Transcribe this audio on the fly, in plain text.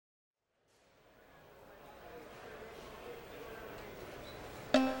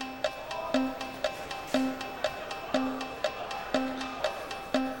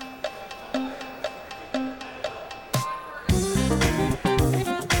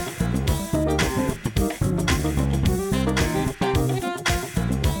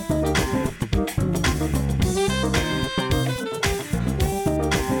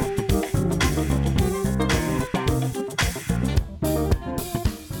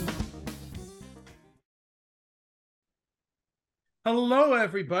Hello,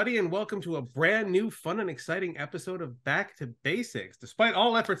 everybody, and welcome to a brand new, fun, and exciting episode of Back to Basics. Despite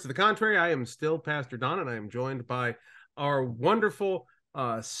all efforts to the contrary, I am still Pastor Don, and I am joined by our wonderful,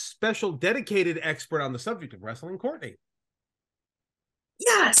 special, dedicated expert on the subject of wrestling, Courtney.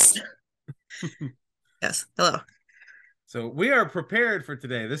 Yes. Yes. Hello. So we are prepared for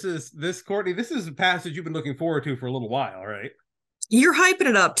today. Courtney. This is a passage you've been looking forward to for a little while, right? You're hyping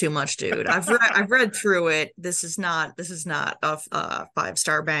it up too much, dude. I've read through it. This is not a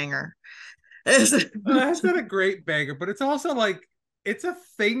 5-star banger. It's not a great banger, but it's also like it's a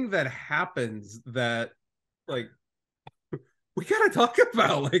thing that happens that like we gotta talk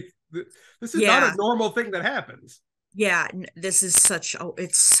about. This is not Yeah. a normal thing that happens. Yeah, this is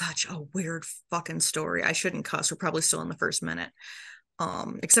it's such a weird fucking story. I shouldn't cuss. We're probably still in the first minute.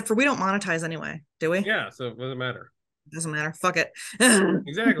 Except for we don't monetize anyway, do we? Yeah, so it doesn't matter. Doesn't matter. Fuck it.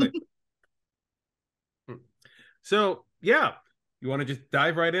 Exactly. So yeah, you want to just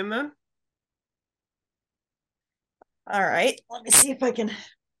dive right in then? All right. Let me see if I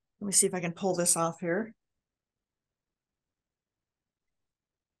can pull this off here.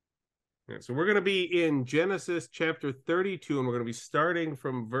 Yeah, so we're going to be in Genesis chapter 32, and we're going to be starting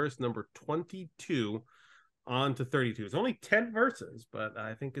from verse number 22 on to 32. It's only 10 verses, but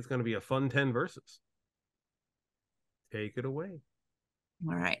I think it's going to be a fun 10 verses. Take it away.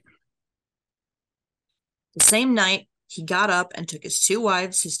 All right. The same night, he got up and took his 2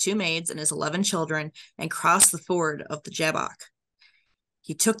 wives, his 2 maids, and his 11 children, and crossed the ford of the Jabbok.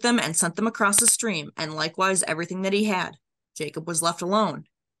 He took them and sent them across the stream, and likewise everything that he had. Jacob was left alone,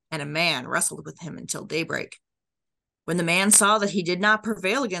 and a man wrestled with him until daybreak. When the man saw that he did not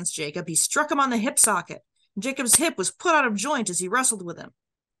prevail against Jacob, he struck him on the hip socket. Jacob's hip was put out of joint as he wrestled with him.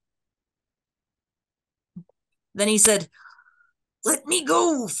 Then he said, "Let me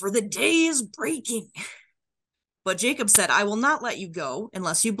go, for the day is breaking." But Jacob said, "I will not let you go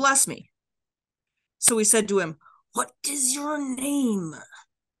unless you bless me." So he said to him, "What is your name?"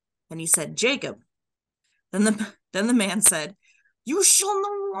 And he said, "Jacob." Then the man said, "You shall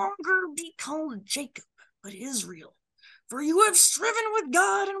no longer be called Jacob, but Israel, for you have striven with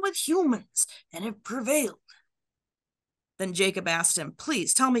God and with humans, and have prevailed." Then Jacob asked him,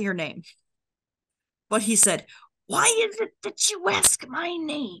 "Please tell me your name." But he said, "Why is it that you ask my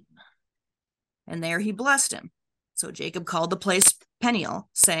name?" And there he blessed him. So Jacob called the place Peniel,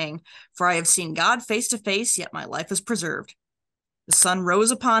 saying, "For I have seen God face to face, yet my life is preserved." The sun rose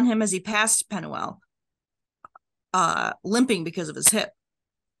upon him as he passed Peniel, limping because of his hip.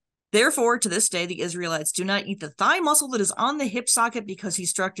 Therefore, to this day, the Israelites do not eat the thigh muscle that is on the hip socket, because he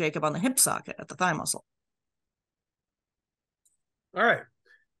struck Jacob on the hip socket at the thigh muscle. All right.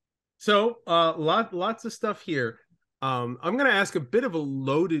 So lots of stuff here. I'm going to ask a bit of a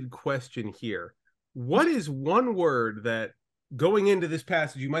loaded question here. What is one word that going into this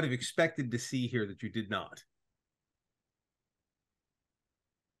passage you might have expected to see here that you did not?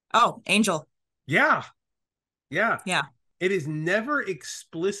 Oh, angel. Yeah. Yeah. Yeah. It is never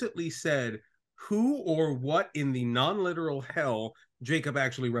explicitly said who or what in the non-literal hell Jacob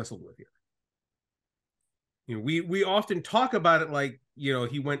actually wrestled with here. You know, we often talk about it like, you know,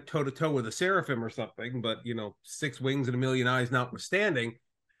 he went toe to toe with a seraphim or something, but you know, 6 wings and a million eyes notwithstanding.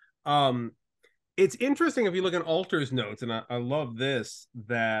 It's interesting if you look at Alter's notes, and I love this,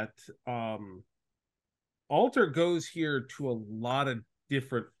 that Alter goes here to a lot of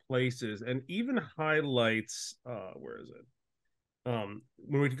different places and even highlights where is it?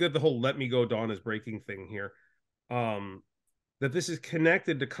 When we get the whole "let me go, dawn is breaking" thing here, that this is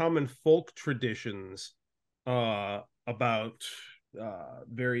connected to common folk traditions about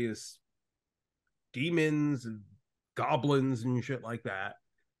various demons and goblins and shit like that.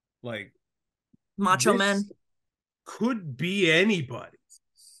 Like, Macho this Men. could be anybody,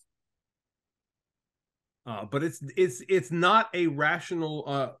 but it's not a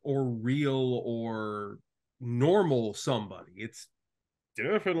rational or real or normal somebody. It's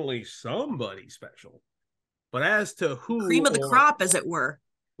definitely somebody special. But as to who Cream of the or crop, as it were.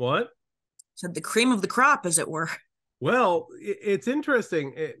 what, Said the cream of the crop, as it were. well, it's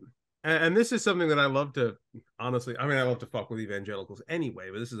interesting. And this is something that I love to, honestly, I mean, I love to fuck with evangelicals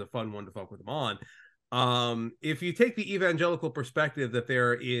anyway, but this is a fun one to fuck with them on. If you take the evangelical perspective that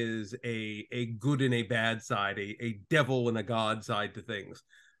there is a good and a bad side, a devil and a God side to things,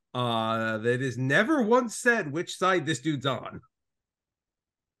 that is never once said which side this dude's on.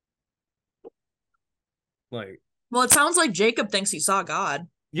 Like, Well, it sounds like Jacob thinks he saw God.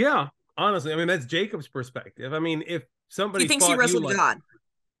 yeah, honestly, I mean, that's Jacob's perspective. I mean, if He somebody thinks he fought you wrestled like, God.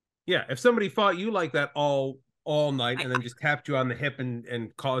 yeah, if somebody fought you like that all night I, and then just tapped you on the hip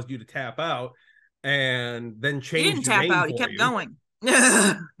and caused you to tap out, and then He didn't changed your tap name out. He for kept you. going.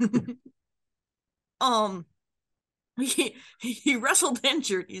 um, he wrestled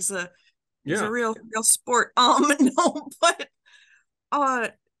injured. He's a Yeah. real sport. No, but uh,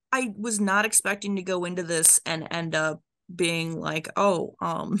 I was not expecting to go into this and end up being like, oh,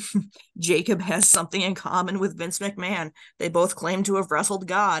 Jacob has something in common with Vince McMahon. They both claim to have wrestled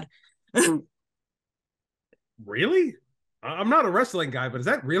God. Really? I'm not a wrestling guy, but is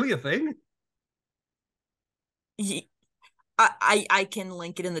that really a thing? he, I can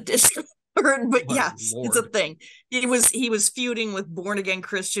link it in the Discord, but My yes, it's a lord. thing. He was feuding with born again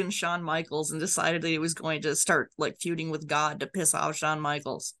Christian Shawn Michaels and decided that he was going to start like feuding with God to piss off Shawn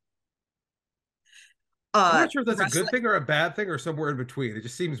Michaels. I'm not sure if that's a good Wrestling thing or a bad thing or somewhere in between. It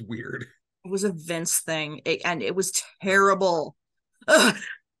just seems weird. was a Vince thing, and it was terrible. Ugh,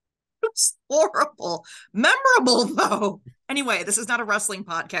 it was horrible, memorable though. Anyway, this is not a wrestling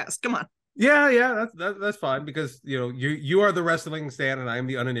podcast. Come on. Yeah, yeah, that's fine because you are the wrestling stan and I am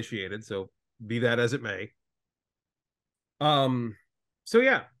the uninitiated, so be that as it may. Um, so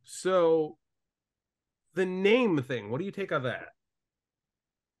yeah, so the name thing, what do you take on that?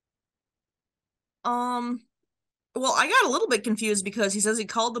 Um, well, I got a little bit confused because he says he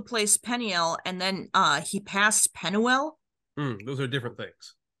called the place Peniel and then he passed Penuel. Those are different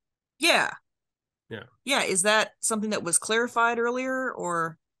things. Yeah. Yeah. Yeah, is that something that was clarified earlier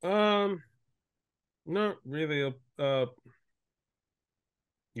or Um, not really.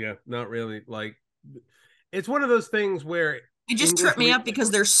 Yeah, not really. Like, it's one of those things where it just English tripped me re up because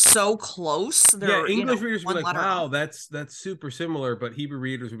they're so close. yeah, They're, English readers would be one like, letter off. "Wow, that's super similar," but Hebrew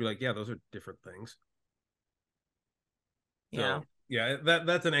readers would be like, "Yeah, those are different things." Yeah. So yeah,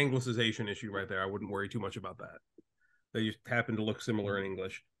 that's an anglicization issue right there. I wouldn't worry too much about that. They just happen to look similar in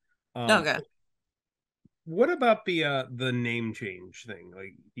English. Um, Okay. what about the name change thing?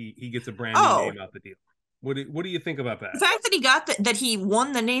 Like he gets a brand new Oh, name out the deal. What do you think about the that? fact that he got that he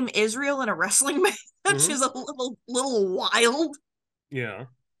won the name Israel in a wrestling match Hmm. is a little wild. Yeah.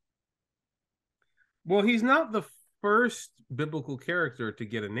 Well, he's not the first biblical character to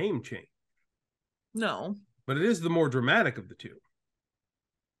get a name change, No. but it is the more dramatic of the two.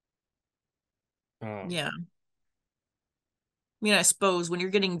 Um, Yeah. I mean, I suppose when you're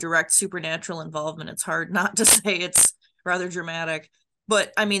getting direct supernatural involvement, it's hard not to say it's rather dramatic.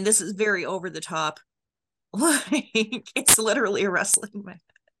 But I mean, this is very over the top. Like it's literally a wrestling match.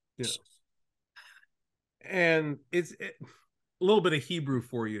 you know, and a little bit of Hebrew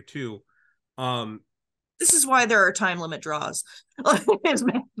for you too. Um, This is why there are time limit draws.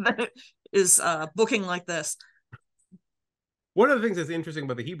 is booking like this. One of the things that's interesting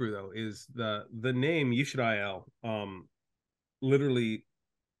about the Hebrew though is the name Yishrael, literally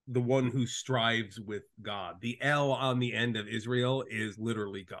the one who strives with God. The L on the end of Israel is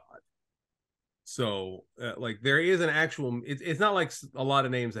literally God. So like there is an actual. It's not like a lot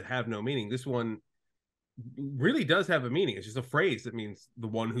of names that have no meaning. This one really does have a meaning. It's just a phrase that means the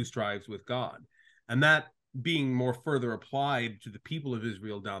one who strives with God, and that being more further applied to the people of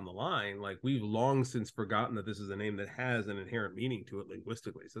Israel down the line, like we've long since forgotten that this is a name that has an inherent meaning to it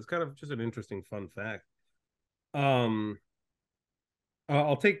linguistically. So it's kind of just an interesting fun fact. Um,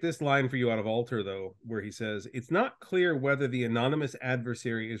 I'll take this line for you out of Alter, though, where he says, "It's not clear whether the anonymous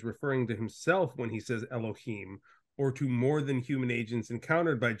adversary is referring to himself when he says Elohim or to more than human agents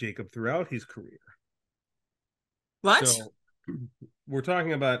encountered by Jacob throughout his career." What? So we're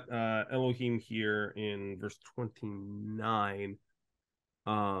talking about Elohim here in verse 29.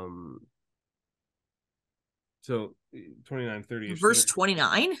 Um, so 29, 30-ish. So Verse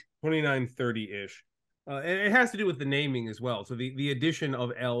 29? 29, 30-ish. And it has to do with the naming as well. So the addition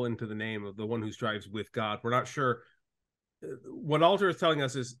of El into the name of the one who strives with God. We're not sure. What Alter is telling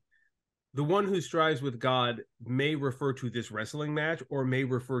us is the one who strives with God may refer to this wrestling match or may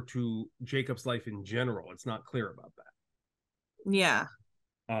refer to Jacob's life in general. It's not clear about Yeah. that.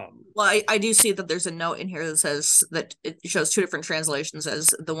 Well, I do see that there's a note in here that says that it shows two different translations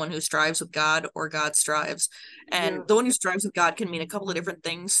as the one who strives with God or God strives. Yeah. And the one who strives with God can mean a couple of different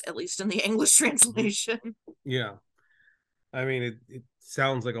things, at least in the English Mm-hmm. translation. Yeah. I mean, it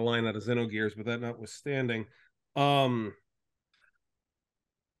sounds like a line out of Xenogears, but that notwithstanding, um,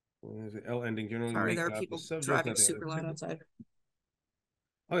 L ending generally Sorry, make there are God the people subject, driving not the other. super loud outside.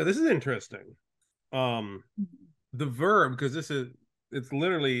 Okay, this is interesting. Um, the verb, because it's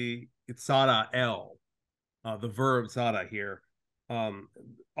literally it's sada L, the verb sada here. Um,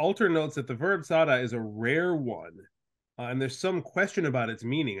 Alter notes that the verb sada is a rare one, and there's some question about its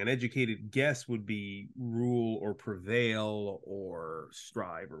meaning. An educated guess would be rule or prevail or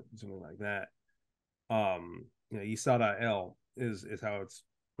strive or something like that. Isada L is how it's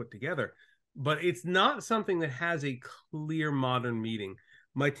put together. but it's not something that has a clear modern meaning.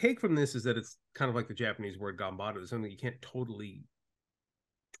 My take from this is that it's kind of like the Japanese word gambara. It's something you can't totally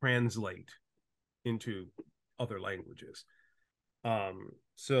translate into other languages.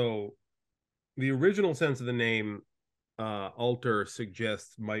 So the original sense of the name alter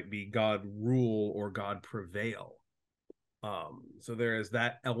suggests might be God rule or God prevail. So there is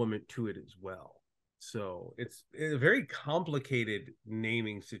that element to it as well. So it's a very complicated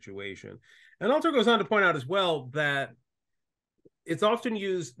naming situation. And alter goes on to point out as well that it's often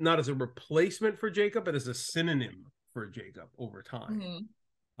used not as a replacement for Jacob, but as a synonym for Jacob over time.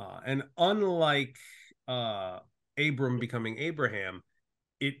 Mm-hmm. And unlike Abram becoming Abraham,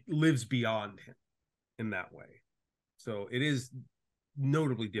 it lives beyond him in that way. So it is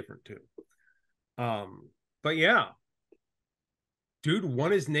notably different too. But yeah, dude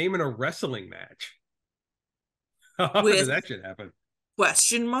won his name in a wrestling match. How With did that shit happen?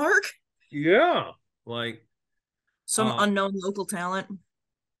 question mark? Yeah, like Some unknown local talent.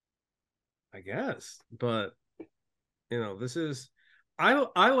 I guess, but this is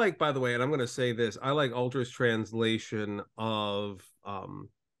I like, by the way, and I'm going to say this, I like Ultra's translation of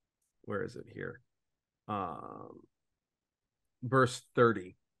where is it here? Verse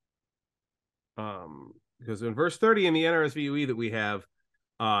 30. Because in verse 30 in the NRSVUE that we have,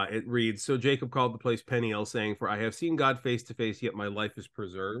 it reads, "So Jacob called the place Peniel, saying, for I have seen God face to face, yet my life is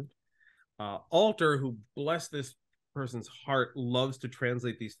preserved." Alter, who bless this person's heart, loves to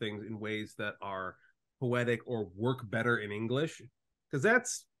translate these things in ways that are poetic or work better in English, because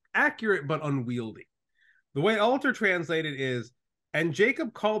that's accurate but unwieldy. The way Alter translated is, "And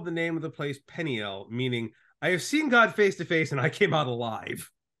Jacob called the name of the place Peniel, meaning I have seen God face to face and I came out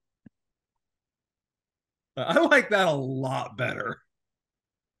alive." I like that a lot better.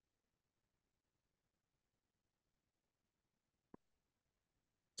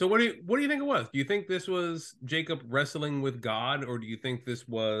 So what do you think it was? Do you think this was Jacob wrestling with God, or do you think this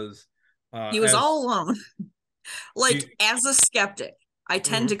was He was as all alone. you, Like, as a skeptic, I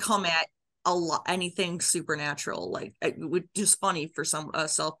tend mm-hmm. to come at a lot anything supernatural, like, which is funny for some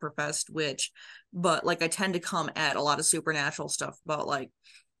self-professed witch, but like I tend to come at a lot of supernatural stuff about, like,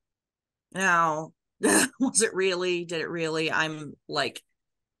 now was it really, did it really? I'm like,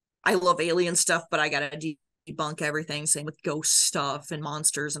 I love alien stuff, but I gotta debunk everything. Same with ghost stuff and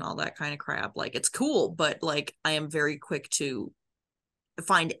monsters and all that kind of crap. Like, it's cool, but like I am very quick to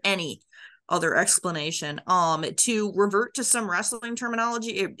find any other explanation. To revert to some wrestling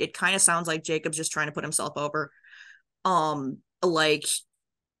terminology, it kind of sounds like Jacob's just trying to put himself over. Like,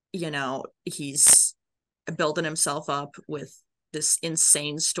 he's building himself up with this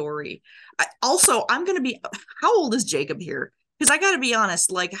insane story. I'm gonna be, how old is Jacob here? Because I gotta be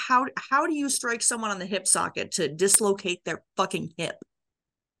honest, like, how do you strike someone on the hip socket to dislocate their fucking hip?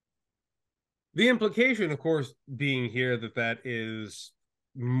 The implication, of course, being here that is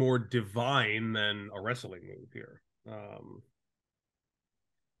more divine than a wrestling move here.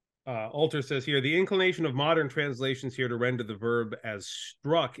 Alter says here, the inclination of modern translations here to render the verb as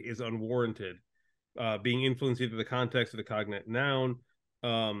struck is unwarranted, being influenced either the context of the cognate noun.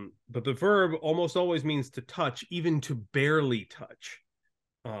 But the verb almost always means to touch, even to barely touch.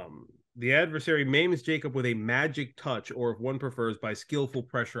 The adversary maims Jacob with a magic touch, or if one prefers, by skillful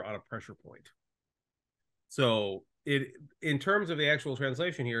pressure on a pressure point. So in terms of the actual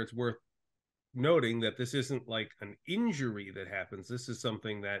translation here, it's worth noting that this isn't like an injury that happens. This is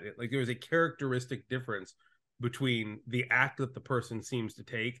something that there's a characteristic difference between the act that the person seems to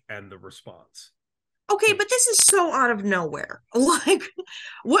take and the response. Okay, but this is so out of nowhere. Like,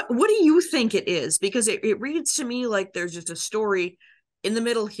 what do you think it is? Because it reads to me like there's just a story in the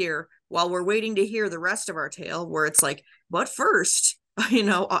middle here while we're waiting to hear the rest of our tale, where it's like, but first,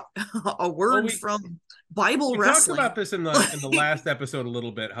 a word from Bible we talked wrestling. about this in the last episode a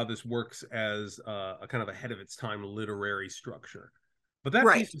little bit, how this works as a kind of ahead of its time literary structure. But that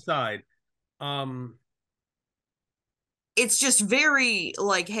right. piece aside, it's just very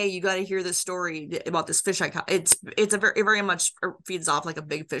like, hey, you got to hear this story about this fish I caught. It's a very, it very much feeds off like a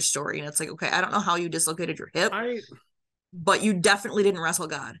big fish story, and it's like, okay, I don't know how you dislocated your hip, but you definitely didn't wrestle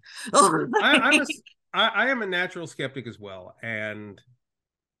God. I am a natural skeptic as well, and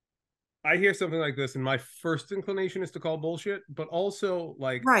I hear something like this, and my first inclination is to call bullshit, but also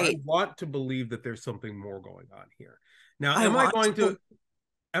like I want to believe that there's something more going on here. Now, am I going to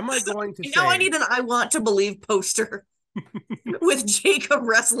say now I need an I want to believe poster with Jacob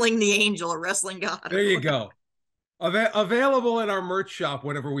wrestling the angel or wrestling God. There you go. Available in our merch shop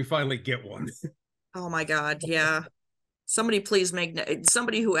whenever we finally get one. Oh my God, yeah.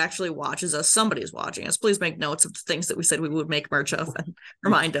 somebody who actually watches us, somebody's watching us, please make notes of the things that we said we would make merch of and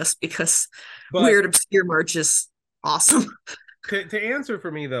remind us, because But weird obscure merch is awesome. to answer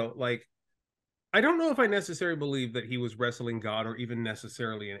for me though, like I don't know if I necessarily believe that he was wrestling God or even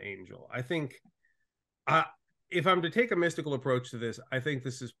necessarily an angel. I think I if I'm to take a mystical approach to this, I think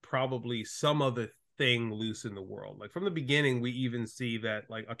this is probably some other thing loose in the world. Like from the beginning, we even see that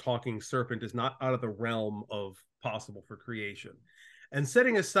like a talking serpent is not out of the realm of possible for creation. And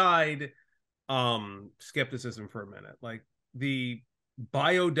setting aside skepticism for a minute, like the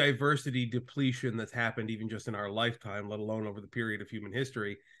biodiversity depletion that's happened even just in our lifetime, let alone over the period of human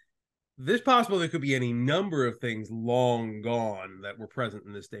history, this possible there could be any number of things long gone that were present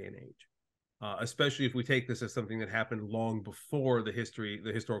in this day and age. Especially if we take this as something that happened long before the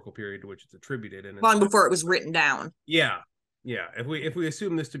historical period to which it's attributed, and Long before it was written down. yeah, yeah. If we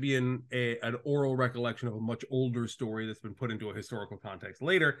assume this to be an oral recollection of a much older story that's been put into a historical context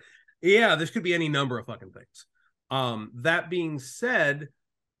later, yeah, this could be any number of fucking things. That being said,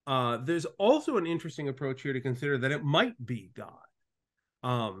 there's also an interesting approach here to consider that it might be God.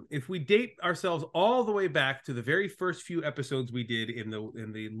 If we date ourselves all the way back to the very first few episodes we did in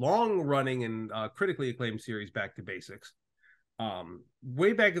the long running and critically acclaimed series Back to Basics,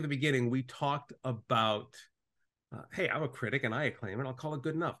 way back at the beginning we talked about hey, I'm a critic and I acclaim it, I'll call it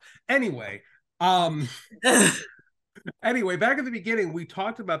good enough. Anyway, anyway, back at the beginning we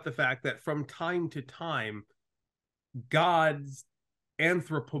talked about the fact that from time to time God's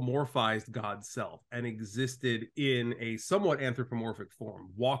anthropomorphized God's self and existed in a somewhat anthropomorphic form,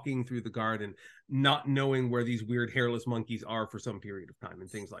 walking through the garden, not knowing where these weird hairless monkeys are for some period of time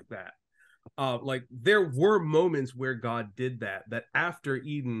and things like that. Like there were moments where God did that after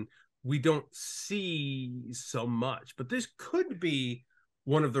Eden, we don't see so much, but this could be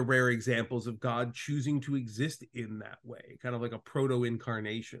one of the rare examples of God choosing to exist in that way, kind of like a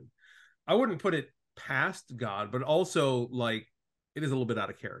proto-incarnation. I wouldn't put it past God, but also like it is a little bit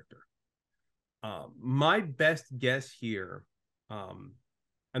out of character. My best guess here,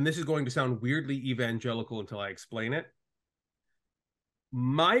 and this is going to sound weirdly evangelical until I explain it.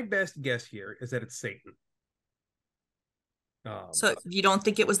 My best guess here is that it's Satan. So you don't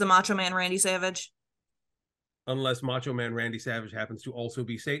think it was the Macho Man Randy Savage? Unless Macho Man Randy Savage happens to also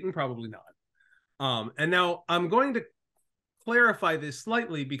be Satan, probably not. And now I'm going to clarify this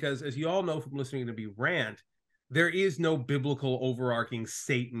slightly because, as you all know from listening to me rant, there is no biblical overarching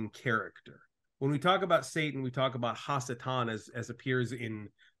Satan character. When we talk about Satan, we talk about Hasatan as appears in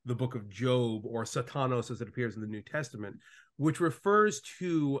the book of Job, or Satanos as it appears in the New Testament, which refers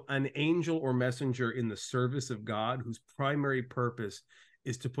to an angel or messenger in the service of God whose primary purpose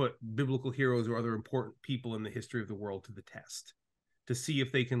is to put biblical heroes or other important people in the history of the world to the test, to see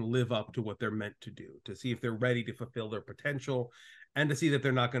if they can live up to what they're meant to do, to see if they're ready to fulfill their potential, and to see that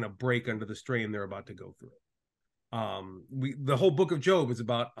they're not going to break under the strain they're about to go through. The whole book of Job is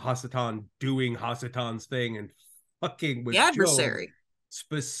about Hasatan doing Hasatan's thing and fucking with The Job adversary.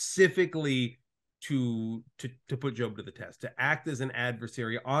 specifically to put Job to the test, to act as an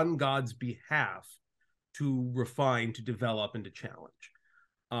adversary on God's behalf, to refine, to develop, and to challenge.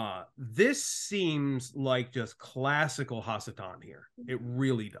 This seems like just classical Hasatan here. It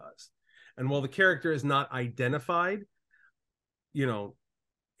really does. And while the character is not identified, you know,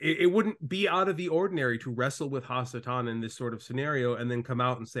 it wouldn't be out of the ordinary to wrestle with Hasatan in this sort of scenario and then come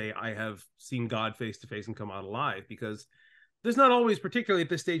out and say, I have seen God face to face and come out alive, because there's not always, particularly at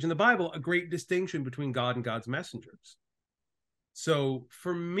this stage in the Bible, a great distinction between God and God's messengers. So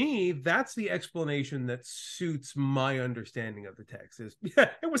for me, that's the explanation that suits my understanding of the text is, yeah,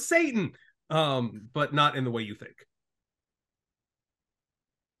 it was Satan, but not in the way you think.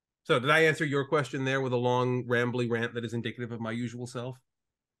 So did I answer your question there with a long, rambly rant that is indicative of my usual self?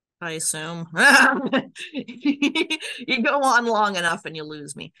 I assume. You go on long enough and you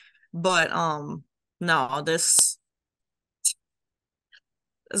lose me. But no, there's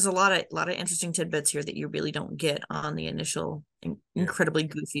a lot of interesting tidbits here that you really don't get on the initial incredibly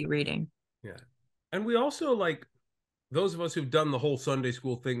goofy reading. Yeah. And we also, like, those of us who've done the whole Sunday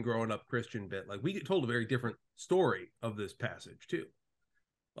school thing growing up Christian bit, like, we get told a very different story of this passage too.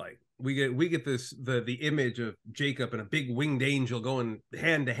 Like we get this the image of Jacob and a big winged angel going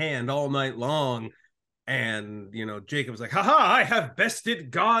hand to hand all night long, and you know Jacob's like, haha, I have bested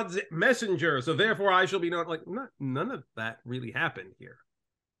God's messenger, so therefore I shall be known. Like, none of that really happened here.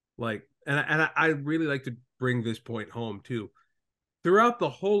 Like, and I really like to bring this point home too. Throughout the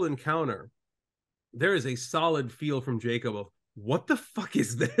whole encounter, there is a solid feel from Jacob of, what the fuck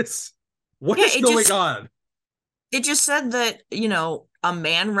is this? What is going on? It just said that, a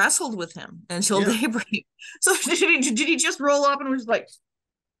man wrestled with him until Yeah. daybreak. So did he just roll up and was like,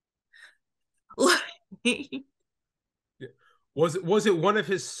 Yeah. Was it one of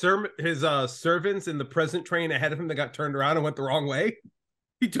his servants in the present train ahead of him that got turned around and went the wrong way?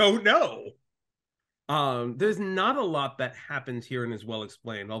 We don't know. There's not a lot that happens here and is well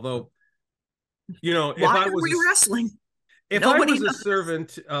explained. Although, why are we wrestling? if I Nobody was a knows.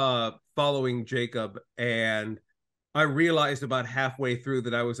 servant following Jacob and I realized about halfway through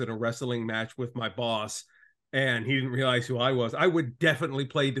that I was in a wrestling match with my boss and he didn't realize who I was, I would definitely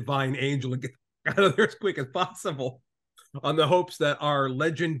play Divine Angel and get out of there as quick as possible on the hopes that our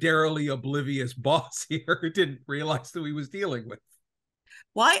legendarily oblivious boss here didn't realize who he was dealing with.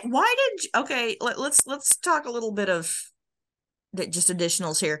 Why did okay, let's talk a little bit of just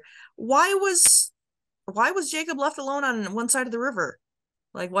additionals here. Why was Jacob left alone on one side of the river?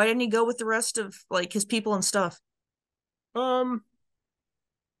 Like, why didn't he go with the rest of like his people and stuff? Um,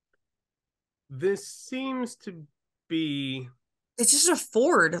 this seems to be It's just a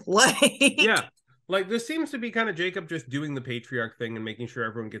ford. yeah, like this seems to be kind of Jacob just doing the patriarch thing and making sure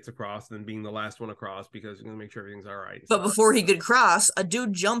everyone gets across and then being the last one across because he's gonna make sure everything's all right. But before he could cross, a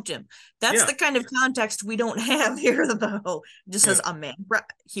dude jumped him. That's Yeah, the kind of context we don't have here, though. It just yeah, says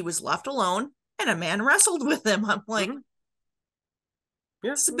he was left alone and a man wrestled with him. I'm like, mm-hmm.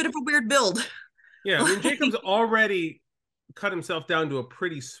 Yeah, it's a bit of a weird build. yeah. I mean, Like, Jacob's already cut himself down to a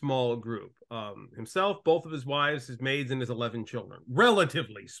pretty small group. Himself, both of his wives, his maids, and his 11 children.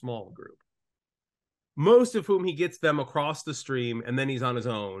 Relatively small group. Most of whom he gets them across the stream, and then he's on his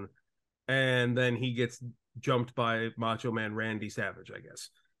own, and then he gets jumped by Macho Man Randy Savage, I guess.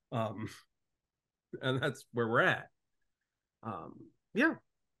 Um, and that's where we're at. Um, yeah,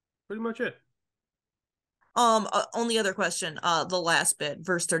 pretty much it. only other question, the last bit,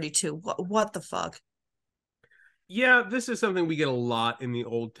 verse 32. What the fuck? Yeah, this is something we get a lot in the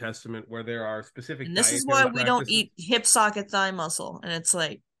Old Testament where there are specific And this is why dietary we don't practices. eat hip socket thigh muscle. And it's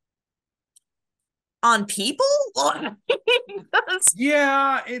like, on people?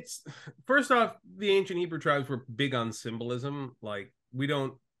 Yeah, it's first off, the ancient Hebrew tribes were big on symbolism. Like, we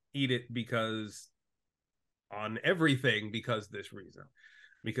don't eat it because on everything because this reason.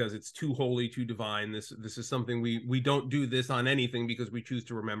 Because it's too holy, too divine. This is something we don't do this on anything because we choose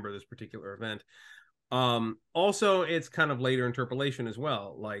to remember this particular event. Also, it's kind of later interpolation as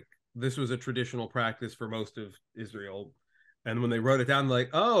well. Like, this was a traditional practice for most of Israel. And when they wrote it down, like,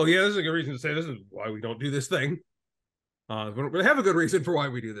 oh, yeah, this is a good reason to say this is why we don't do this thing. We don't really have a good reason for why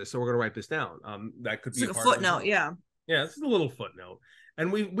we do this, so we're going to write this down. That could It's be a like a part of it as footnote, well. yeah. Yeah, this is a little footnote.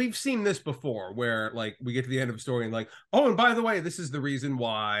 And we've seen this before where like we get to the end of a story and like, oh, and by the way, this is the reason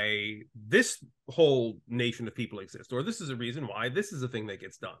why this whole nation of people exists, or this is a reason why this is a thing that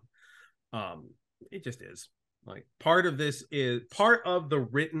gets done. It just is. Like, part of this is part of the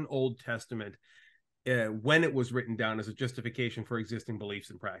written Old Testament when it was written down as a justification for existing beliefs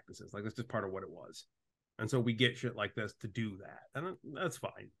and practices. Like, that's just part of what it was. And so we get shit like this to do that. And that's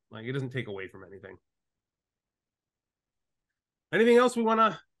fine. Like, it doesn't take away from anything. Anything else we want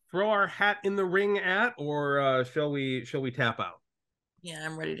to throw our hat in the ring at, or shall we tap out? Yeah,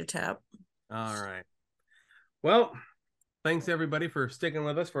 I'm ready to tap. All right. Well, thanks everybody for sticking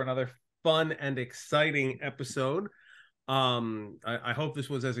with us for another fun and exciting episode. I hope this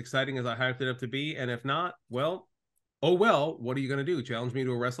was as exciting as I hyped it up to be, and if not, well, oh well. What are you gonna do? Challenge me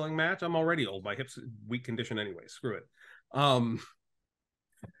to a wrestling match? I'm already old. My hips weak condition anyway. Screw it.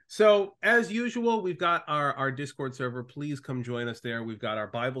 So as usual, we've got our Discord server. Please come join us there. We've got our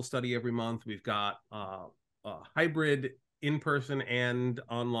Bible study every month. We've got a hybrid in-person and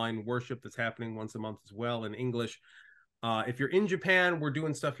online worship that's happening once a month as well in English. If you're in Japan, we're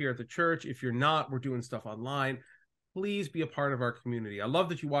doing stuff here at the church. If you're not, we're doing stuff online. Please be a part of our community. I love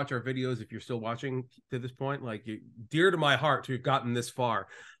that you watch our videos. If you're still watching to this point, like, dear to my heart to have gotten this far.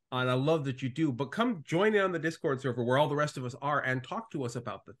 And I love that you do, but come join in on the Discord server where all the rest of us are and talk to us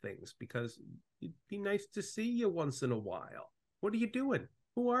about the things, because it'd be nice to see you once in a while. What are you doing?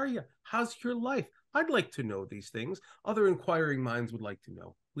 Who are you? How's your life? I'd like to know these things. Other inquiring minds would like to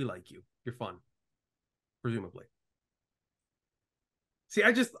know. We like you. You're fun, presumably. See,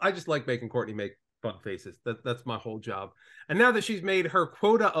 I just like making Courtney make fun faces. That's my whole job. And now that she's made her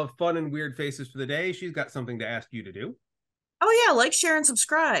quota of fun and weird faces for the day, she's got something to ask you to do. Oh yeah, like, share, and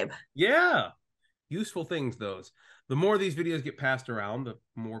subscribe. Yeah. Useful things, those. The more these videos get passed around, the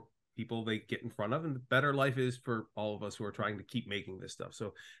more people they get in front of, and the better life is for all of us who are trying to keep making this stuff. So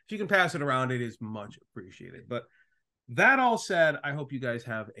if you can pass it around, it is much appreciated. But that all said, I hope you guys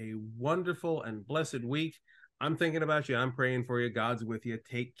have a wonderful and blessed week. I'm thinking about you. I'm praying for you. God's with you.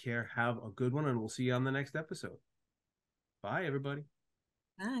 Take care. Have a good one, and we'll see you on the next episode. Bye, everybody.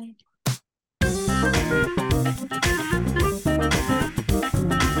 Bye.